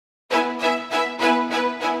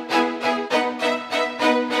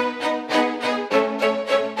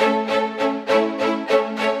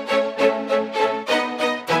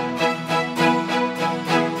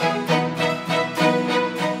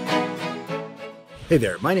Hey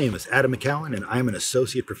there, my name is Adam McKeown and I'm an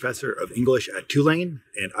associate professor of English at Tulane,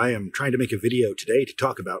 and I am trying to make a video today to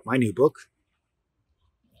talk about my new book,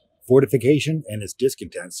 Fortification and Its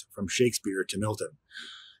Discontents from Shakespeare to Milton.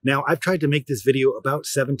 Now, I've tried to make this video about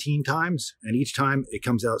 17 times, and each time it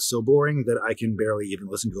comes out so boring that I can barely even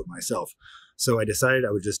listen to it myself. So I decided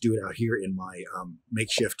I would just do it out here in my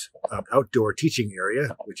makeshift outdoor teaching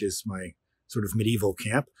area, which is my sort of medieval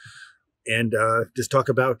camp, and just talk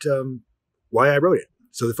about why I wrote it.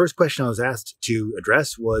 So the first question I was asked to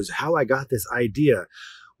address was how I got this idea.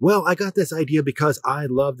 Well, I got this idea because I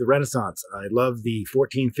love the Renaissance. I love the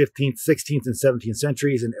 14th, 15th, 16th, and 17th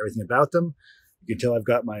centuries and everything about them. You can tell I've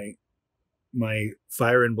got my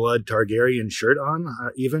Fire and Blood Targaryen shirt on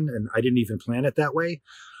even, and I didn't even plan it that way.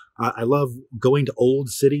 I love going to old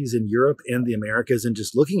cities in Europe and the Americas and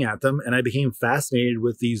just looking at them, and I became fascinated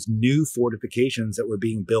with these new fortifications that were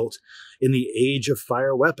being built in the age of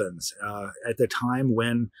fire weapons, at the time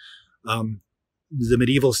when the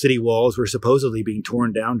medieval city walls were supposedly being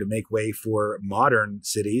torn down to make way for modern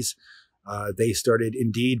cities. They started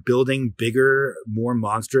indeed building bigger, more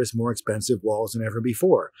monstrous, more expensive walls than ever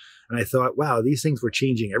before. And I thought, wow, these things were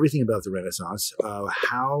changing everything about the Renaissance.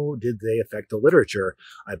 How did they affect the literature?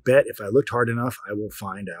 I bet if I looked hard enough, I will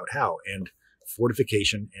find out how. And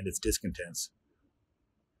Fortification and Its Discontents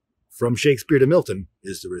from Shakespeare to Milton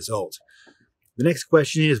is the result. The next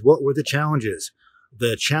question is, what were the challenges?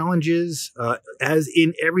 The challenges, as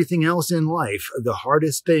in everything else in life, the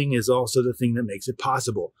hardest thing is also the thing that makes it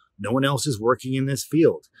possible. No one else is working in this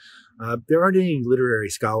field. There aren't any literary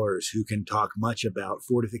scholars who can talk much about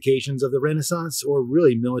fortifications of the Renaissance or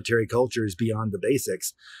really military cultures beyond the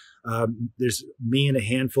basics. There's me and a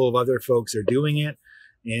handful of other folks are doing it.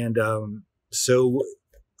 And so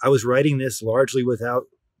I was writing this largely without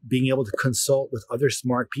being able to consult with other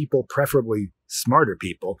smart people, preferably smarter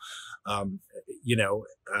people.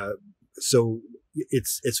 So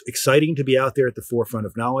it's exciting to be out there at the forefront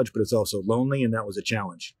of knowledge, but it's also lonely, and that was a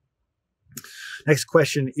challenge. Next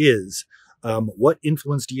question is, what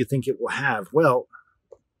influence do you think it will have? Well,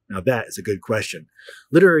 now that is a good question.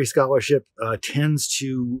 Literary scholarship tends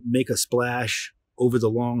to make a splash over the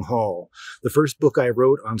long haul. The first book I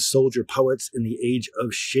wrote on soldier poets in the age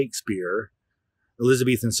of Shakespeare,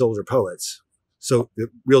 Elizabethan soldier poets. So the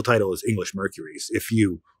real title is English Mercuries, if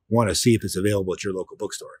you want to see if it's available at your local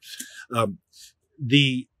bookstore.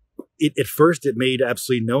 At first, it made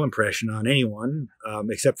absolutely no impression on anyone,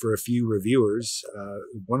 except for a few reviewers,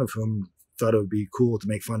 one of whom thought it would be cool to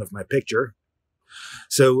make fun of my picture.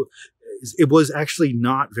 So it was actually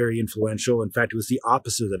not very influential. In fact, it was the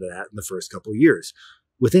opposite of that in the first couple of years.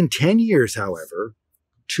 Within 10 years, however,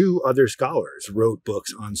 two other scholars wrote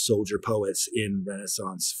books on soldier poets in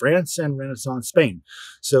Renaissance France and Renaissance Spain.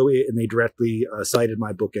 And they directly cited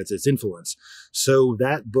my book as its influence. So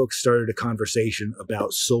that book started a conversation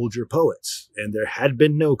about soldier poets, and there had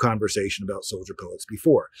been no conversation about soldier poets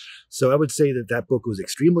before. So I would say that that book was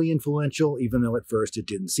extremely influential, even though at first it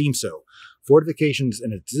didn't seem so. Fortifications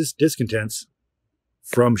and Its Discontents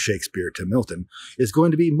from Shakespeare to Milton is going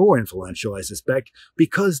to be more influential, I suspect,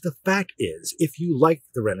 because the fact is, if you like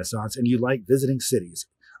the Renaissance and you like visiting cities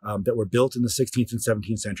that were built in the 16th and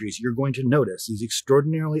 17th centuries, you're going to notice these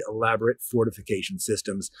extraordinarily elaborate fortification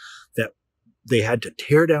systems that they had to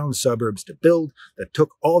tear down suburbs to build, that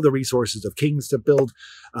took all the resources of kings to build.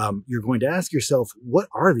 You're going to ask yourself, what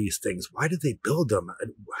are these things? Why did they build them?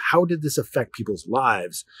 How did this affect people's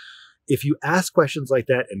lives? If you ask questions like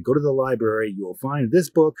that and go to the library, you will find this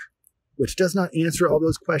book, which does not answer all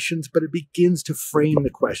those questions, but it begins to frame the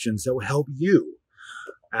questions that will help you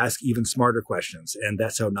ask even smarter questions. And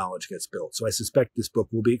that's how knowledge gets built. So I suspect this book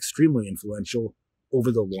will be extremely influential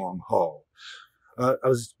over the long haul.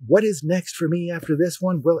 What is next for me after this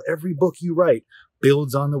one? Well, every book you write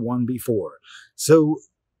builds on the one before. So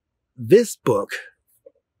this book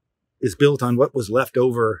is built on what was left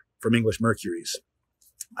over from English Mercuries.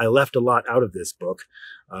 I left a lot out of this book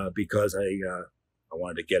because I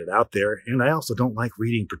wanted to get it out there, and I also don't like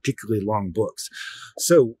reading particularly long books.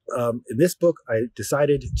 So in this book, I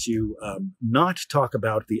decided to not talk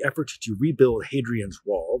about the effort to rebuild Hadrian's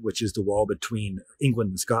Wall, which is the wall between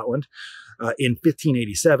England and Scotland, in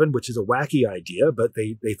 1587, which is a wacky idea, but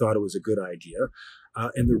they thought it was a good idea.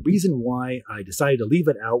 And the reason why I decided to leave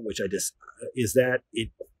it out, is that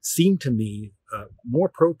it seemed to me more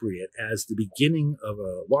appropriate as the beginning of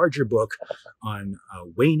a larger book on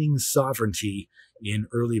waning sovereignty in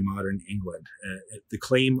early modern England, the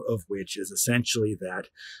claim of which is essentially that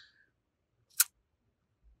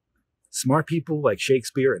smart people like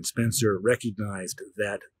Shakespeare and Spencer recognized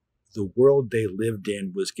that the world they lived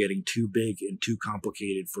in was getting too big and too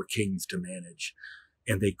complicated for kings to manage,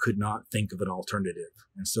 and they could not think of an alternative,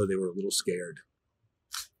 and so they were a little scared.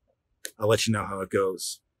 I'll let you know how it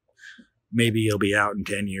goes. Maybe it'll be out in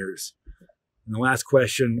 10 years. And the last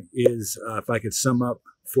question is, if I could sum up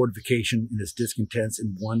fortification and its discontents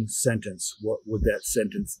in one sentence, what would that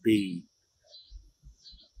sentence be?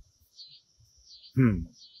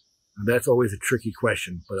 That's always a tricky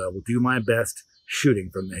question, but I will do my best shooting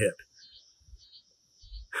from the hip.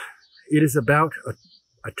 It is about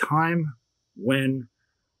a time when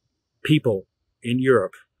people in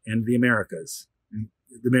Europe and the Americas,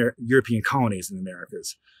 the European colonies in the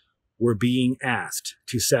Americas, were being asked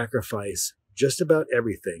to sacrifice just about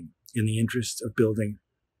everything in the interest of building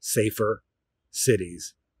safer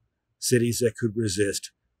cities, cities that could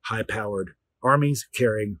resist high-powered armies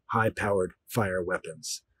carrying high-powered fire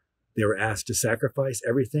weapons. They were asked to sacrifice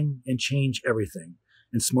everything and change everything.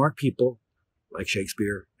 And smart people like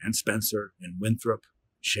Shakespeare and Spencer and Winthrop,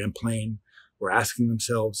 Champlain, were asking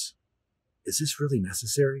themselves, is this really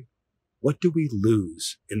necessary? What do we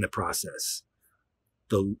lose in the process?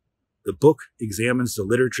 The book examines the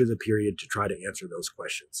literature of the period to try to answer those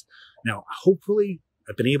questions. Now, hopefully,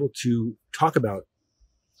 I've been able to talk about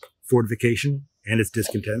fortification and its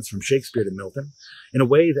discontents from Shakespeare to Milton in a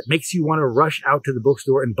way that makes you want to rush out to the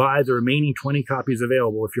bookstore and buy the remaining 20 copies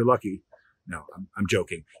available if you're lucky. No, I'm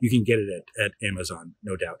joking. You can get it at Amazon,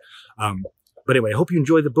 no doubt. But anyway, I hope you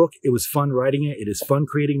enjoyed the book. It was fun writing it. It is fun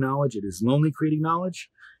creating knowledge. It is lonely creating knowledge.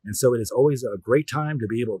 And so it is always a great time to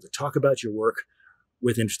be able to talk about your work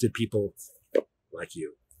with interested people like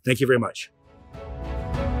you. Thank you very much.